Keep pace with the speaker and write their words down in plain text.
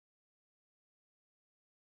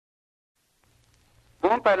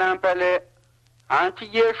Pumpalampale anti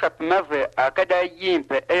yeshap mave akada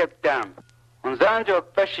yimpe ektam. Unzanjo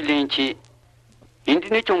pashilinchi.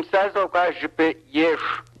 Indini chumsazo kwa jipe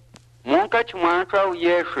yesh. Munka chumantwa u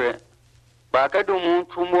yeshe. Bakadu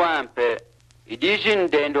muntu mwampe. Idijin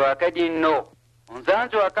dendo akadi no.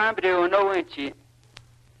 Unzanjo akambire ono wenchi.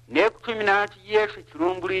 Nekutuminanti yeshe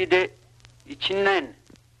chirumburide ichinen.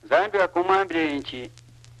 Unzanjo akumambire inchi.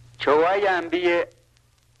 Chowayambiye.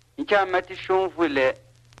 Incha mati shumvule.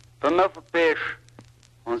 Pamafu peshe.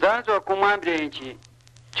 Unzanjo akumambire inchi.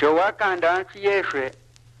 Chowakanda anti yeshe.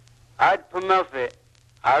 Ad pamafe.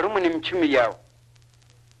 Arumuni mchimi yao.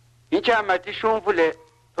 Incha mati shumvule.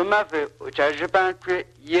 Pamafe uchajipantwe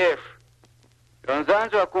yeshe.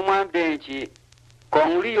 Ronzanzo akumambire inchi.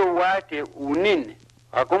 Kongliyo wate unine.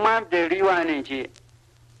 Akumambire riwane inchi.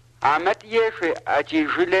 Amati yeshe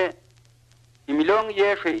achijule. Imilong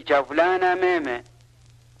yeshe ichavulana meme.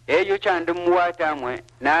 Eyo chandu muwata mwe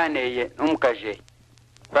naneye numkaje.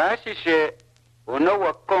 Basishe ono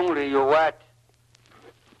wa kongliyo wate.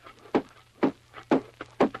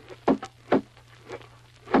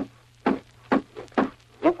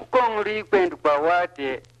 Mukukongli kwendu kwa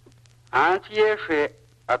wate. Anti yeshe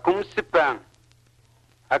akumsipang.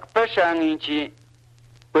 Akpashang inchi.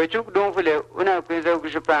 Kwechuk donfule unakweza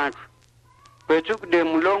ukishipantu. Kwechuk de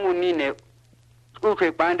mulongu nine.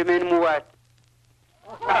 Ukwe pande meni muwate.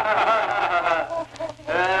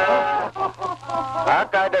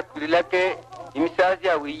 Akada kulilake imisazi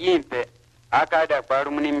ya wiyimpe. Akada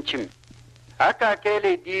parumuni mchimi.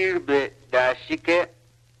 Akakele dirbe dashike.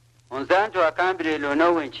 Unzanjo akambire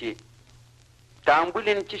lono wenchi.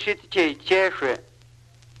 Tambuli nchishiti cheshwe.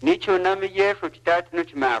 Nicho nami yesho titati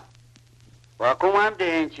nuchimaku.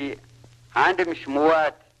 Wakumamde henchi. Hande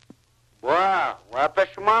mishmuwati. Wapa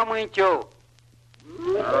shumamu incho.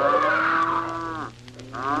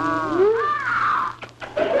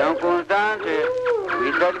 Nkunzanze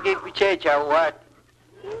witalike kuchecha wati.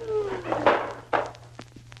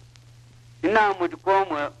 Ina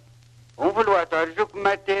mudikomwe. Umvulu watarishuku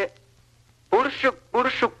mate.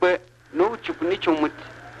 Purushukwe nuchuku nicho muti.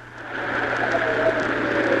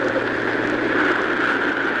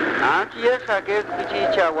 Anti yesha kezi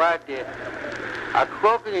kuchicha wate.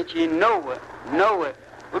 Akukoku nchi nowe.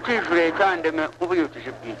 Utishule kandeme umvuyo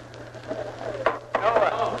tushipi.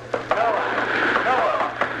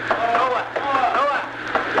 Noah.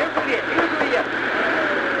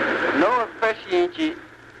 Noah fashienchi.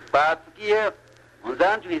 Bapukie.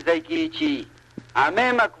 Unzantu izaikichi.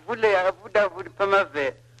 Amema kufule avuda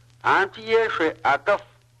pamave. Anti yeshe akafu.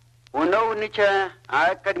 Uno nicha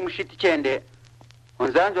akadi mushiti chende.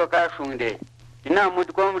 Unzantu wakashunde. Ina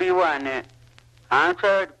mudu komri wane.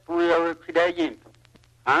 Antra puya wekida yimpe.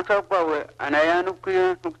 Antra kwawe anayanu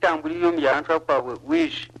kutambuli yumi ya antra kwawe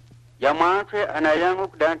wish. Ya maantre anayanu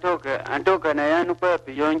kudantoka. Antoka anayanu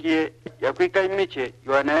kwape yonjie. Ya kuika imiche.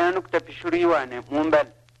 Yu anayanu kutapishuri wane mumbali.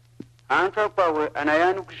 Antra kwawe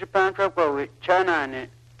anayanu kushipantra kwawe chanane.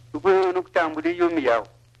 Ukuyonu kutambuli yumi yao.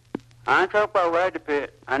 Antra kwawe adipe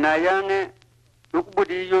anayange.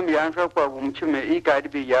 Ukubudi yumi ya antra kwawe mchume ika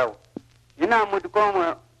adibi yao. Ina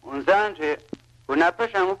mudukomwe unzantre.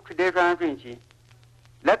 Unapesha ngukudeka anfinchi.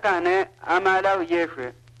 Lakane amalau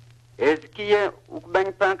yeshwe. Ezikiye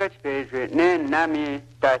ukubanyipanka chipejwe ne nami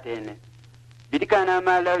tatene. Bidikana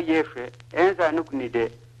amalau yeshwe. Enza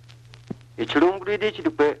nukunide. Ichirumburidi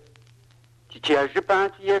chidukwe.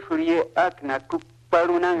 Chichiajipantu yeshuriye akina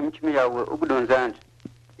kuparuna mchimi yawe ukudonzantu.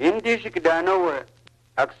 Indishi kidanowe.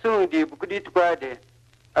 Aksundi bukuditu kwade.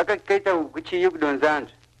 Akakita ukuchi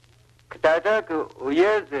yukudonzantu. Kitatake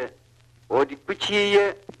uyeze. Odi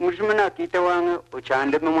kuchiye mujimana kita wange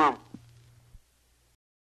ochande mwamu.